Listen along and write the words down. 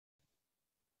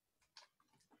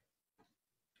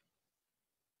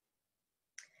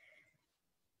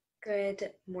Good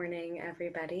morning,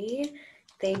 everybody.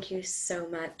 Thank you so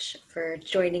much for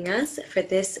joining us for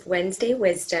this Wednesday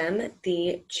Wisdom,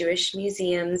 the Jewish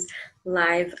Museum's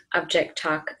live object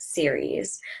talk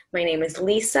series. My name is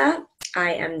Lisa.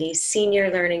 I am the Senior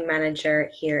Learning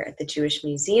Manager here at the Jewish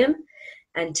Museum,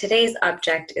 and today's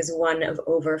object is one of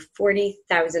over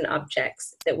 40,000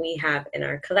 objects that we have in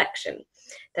our collection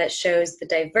that shows the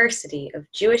diversity of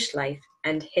Jewish life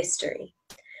and history.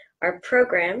 Our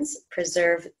programs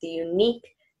preserve the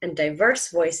unique and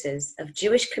diverse voices of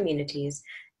Jewish communities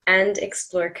and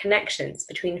explore connections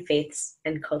between faiths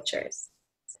and cultures.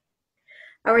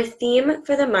 Our theme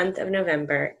for the month of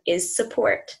November is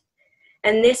support,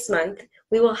 and this month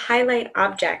we will highlight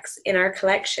objects in our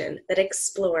collection that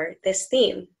explore this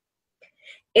theme.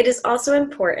 It is also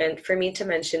important for me to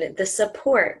mention the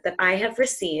support that I have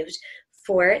received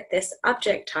for this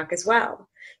object talk as well.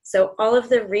 So all of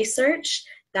the research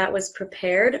that was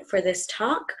prepared for this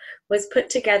talk was put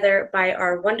together by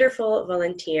our wonderful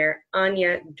volunteer,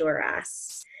 Anya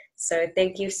Duras. So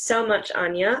thank you so much,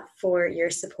 Anya, for your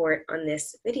support on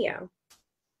this video.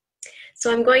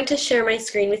 So I'm going to share my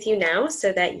screen with you now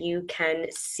so that you can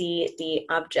see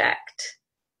the object.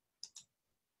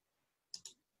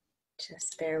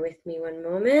 Just bear with me one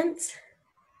moment.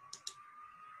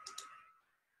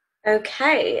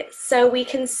 Okay, so we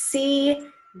can see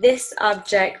this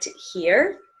object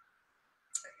here.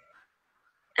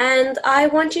 And I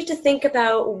want you to think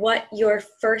about what your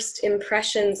first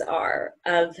impressions are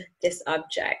of this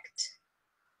object.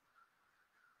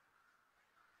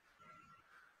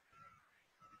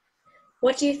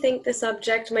 What do you think this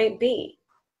object might be?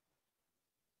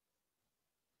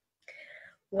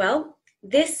 Well,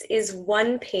 this is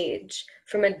one page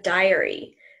from a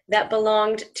diary that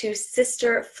belonged to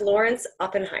Sister Florence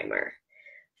Oppenheimer.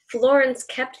 Florence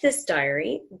kept this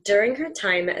diary during her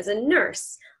time as a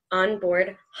nurse on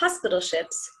board hospital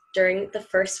ships during the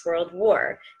First World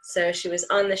War. So she was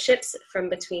on the ships from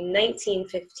between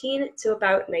 1915 to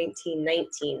about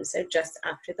 1919, so just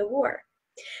after the war.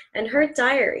 And her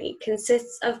diary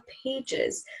consists of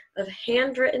pages of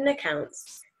handwritten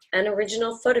accounts and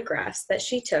original photographs that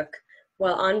she took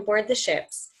while on board the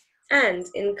ships and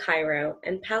in Cairo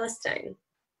and Palestine.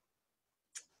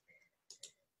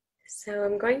 So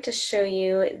I'm going to show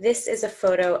you, this is a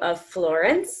photo of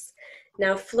Florence.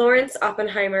 Now, Florence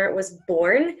Oppenheimer was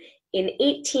born in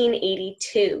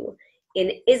 1882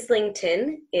 in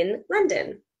Islington in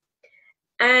London.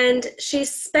 And she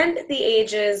spent the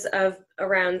ages of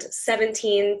around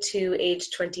 17 to age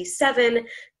 27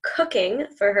 cooking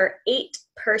for her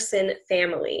 8-person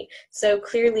family. So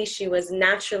clearly she was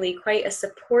naturally quite a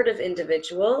supportive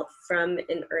individual from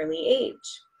an early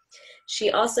age.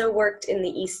 She also worked in the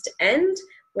East End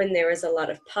when there was a lot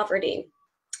of poverty.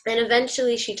 And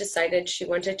eventually she decided she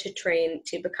wanted to train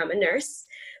to become a nurse,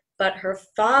 but her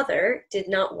father did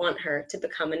not want her to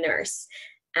become a nurse.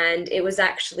 And it was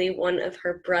actually one of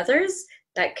her brothers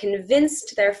that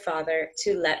convinced their father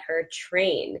to let her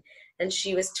train. And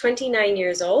she was 29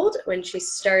 years old when she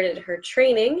started her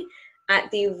training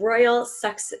at the Royal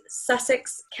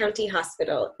Sussex County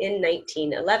Hospital in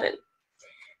 1911.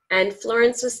 And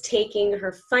Florence was taking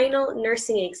her final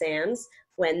nursing exams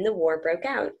when the war broke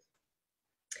out.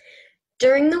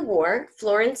 During the war,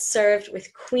 Florence served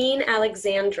with Queen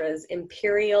Alexandra's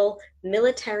Imperial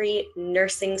Military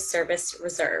Nursing Service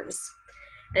Reserves,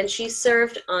 and she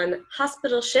served on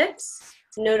hospital ships,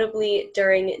 notably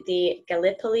during the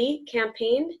Gallipoli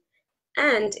campaign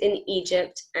and in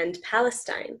Egypt and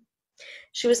Palestine.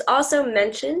 She was also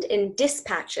mentioned in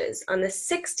dispatches on the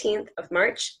 16th of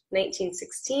March,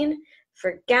 1916,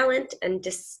 for gallant and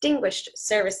distinguished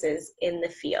services in the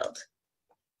field.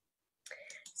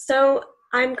 So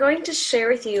I'm going to share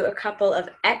with you a couple of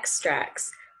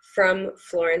extracts from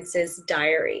Florence's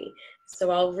diary.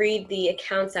 So I'll read the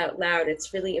accounts out loud.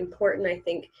 It's really important, I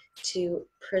think, to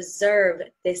preserve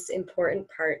this important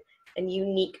part and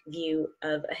unique view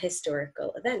of a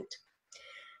historical event.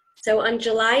 So on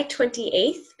July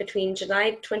 28th, between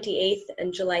July 28th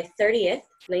and July 30th,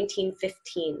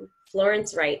 1915,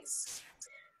 Florence writes,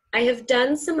 "I have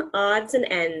done some odds and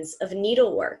ends of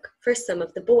needlework for some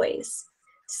of the boys,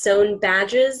 sewn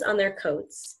badges on their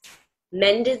coats,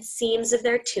 mended seams of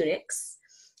their tunics,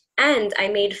 and I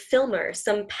made Filmer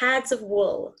some pads of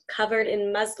wool covered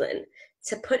in muslin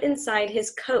to put inside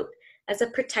his coat as a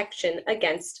protection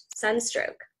against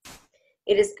sunstroke.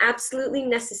 It is absolutely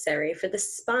necessary for the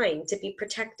spine to be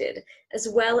protected as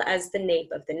well as the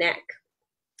nape of the neck.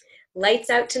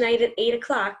 Lights out tonight at 8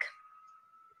 o'clock.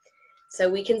 So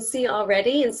we can see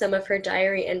already in some of her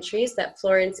diary entries that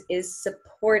Florence is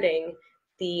supporting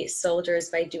the soldiers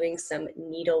by doing some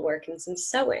needlework and some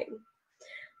sewing.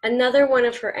 Another one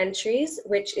of her entries,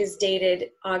 which is dated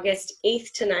August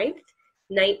 8th to 9th,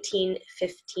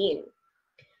 1915.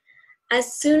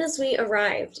 As soon as we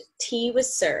arrived, tea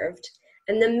was served,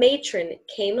 and the matron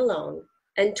came along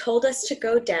and told us to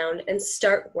go down and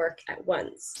start work at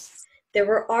once. There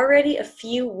were already a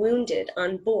few wounded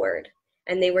on board,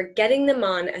 and they were getting them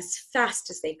on as fast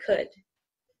as they could.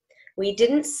 We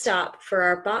didn't stop for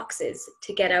our boxes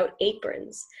to get out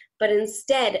aprons, but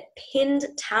instead pinned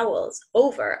towels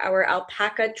over our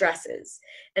alpaca dresses,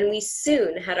 and we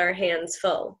soon had our hands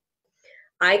full.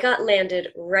 I got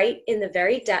landed right in the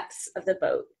very depths of the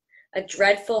boat, a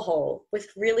dreadful hole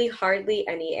with really hardly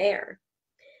any air.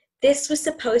 This was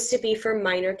supposed to be for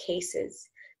minor cases,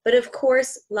 but of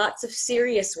course lots of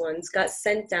serious ones got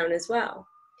sent down as well.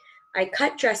 I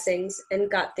cut dressings and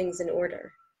got things in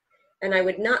order, and I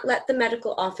would not let the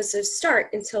medical officers start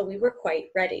until we were quite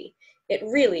ready. It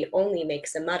really only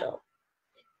makes a muddle.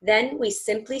 Then we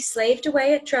simply slaved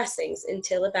away at dressings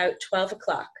until about 12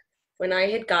 o'clock, when I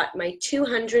had got my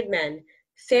 200 men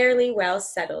fairly well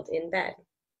settled in bed.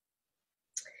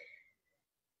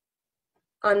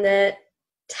 On the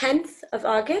 10th of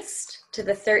August to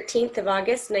the 13th of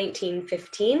August,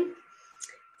 1915,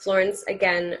 Florence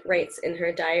again writes in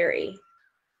her diary,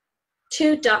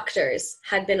 2 doctors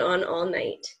had been on all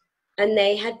night, and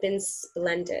they had been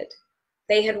splendid.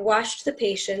 They had washed the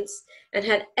patients and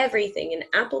had everything in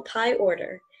apple pie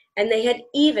order, and they had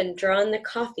even drawn the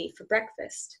coffee for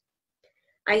breakfast.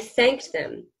 I thanked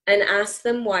them and asked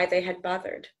them why they had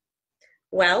bothered.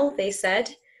 Well, they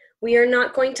said, we are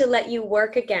not going to let you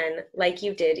work again like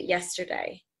you did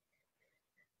yesterday.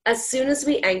 As soon as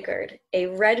we anchored, a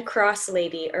Red Cross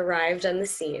lady arrived on the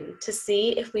scene to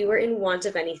see if we were in want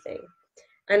of anything,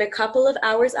 and a couple of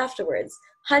hours afterwards,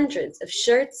 hundreds of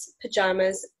shirts,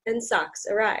 pajamas, and socks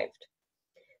arrived.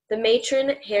 The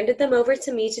matron handed them over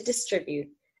to me to distribute,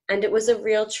 and it was a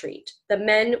real treat. The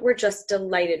men were just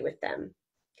delighted with them.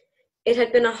 It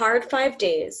had been a hard 5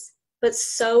 days, but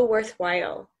so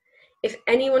worthwhile. If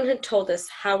anyone had told us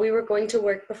how we were going to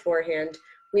work beforehand,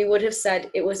 we would have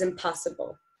said it was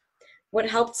impossible. What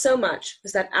helped so much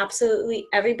was that absolutely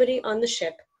everybody on the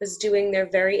ship was doing their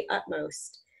very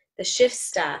utmost. The ship's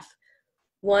staff,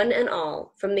 one and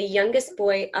all, from the youngest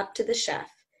boy up to the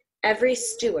chef, every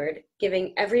steward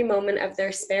giving every moment of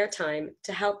their spare time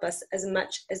to help us as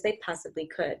much as they possibly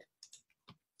could.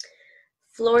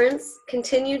 Florence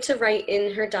continued to write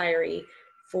in her diary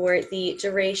for the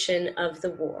duration of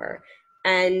the war,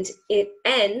 and it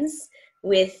ends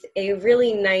with a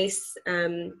really nice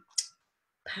kind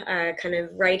of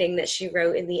writing that she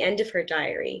wrote in the end of her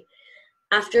diary.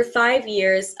 After 5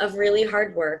 years of really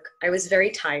hard work, I was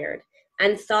very tired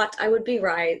and thought I would be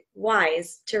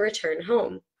wise to return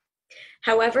home.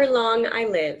 However long I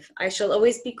live, I shall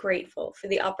always be grateful for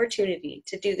the opportunity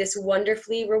to do this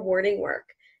wonderfully rewarding work,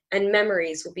 and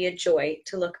memories will be a joy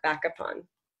to look back upon.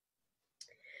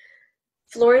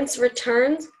 Florence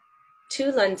returned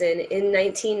to London in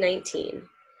 1919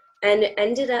 and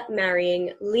ended up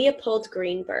marrying Leopold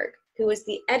Greenberg, who was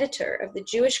the editor of the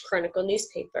Jewish Chronicle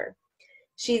newspaper.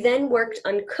 She then worked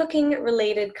on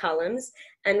cooking-related columns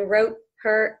and wrote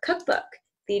her cookbook,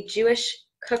 the Jewish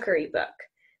Cookery Book,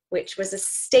 which was a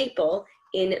staple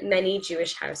in many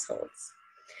Jewish households.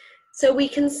 So we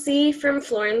can see from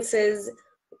Florence's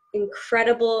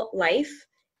incredible life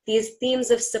these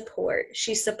themes of support.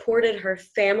 She supported her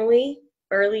family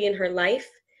early in her life.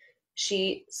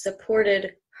 She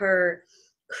supported her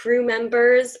crew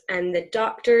members and the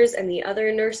doctors and the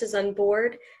other nurses on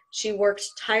board. She worked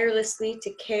tirelessly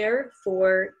to care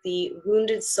for the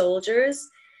wounded soldiers,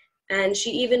 and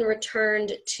she even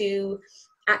returned to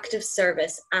active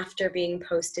service after being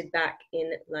posted back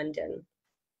in London.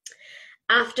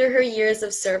 After her years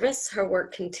of service, her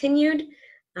work continued.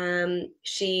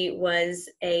 She was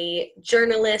a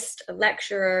journalist, a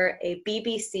lecturer, a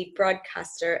BBC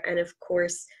broadcaster, and of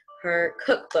course, her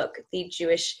cookbook, the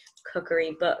Jewish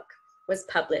Cookery Book, was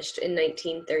published in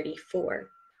 1934.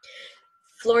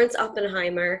 Florence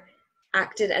Oppenheimer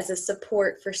acted as a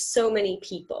support for so many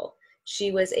people.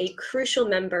 She was a crucial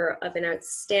member of an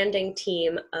outstanding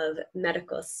team of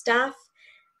medical staff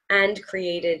and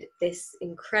created this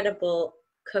incredible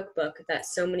cookbook that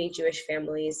so many Jewish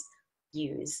families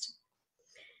used.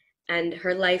 And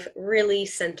her life really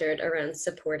centered around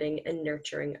supporting and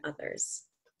nurturing others.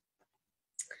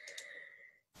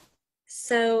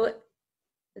 So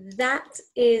that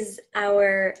is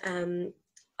our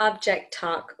object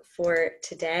talk for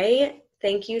today.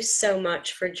 Thank you so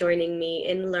much for joining me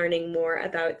in learning more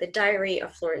about the diary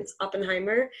of Florence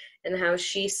Oppenheimer and how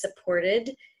she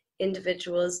supported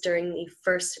individuals during the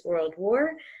First World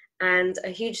War. And a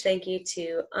huge thank you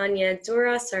to Anya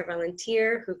Duras, our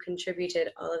volunteer, who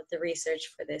contributed all of the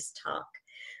research for this talk.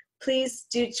 Please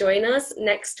do join us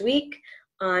next week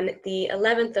on the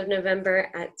 11th of November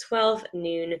at 12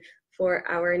 noon for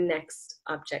our next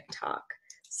object talk.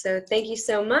 So thank you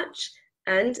so much,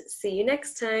 and see you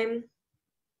next time.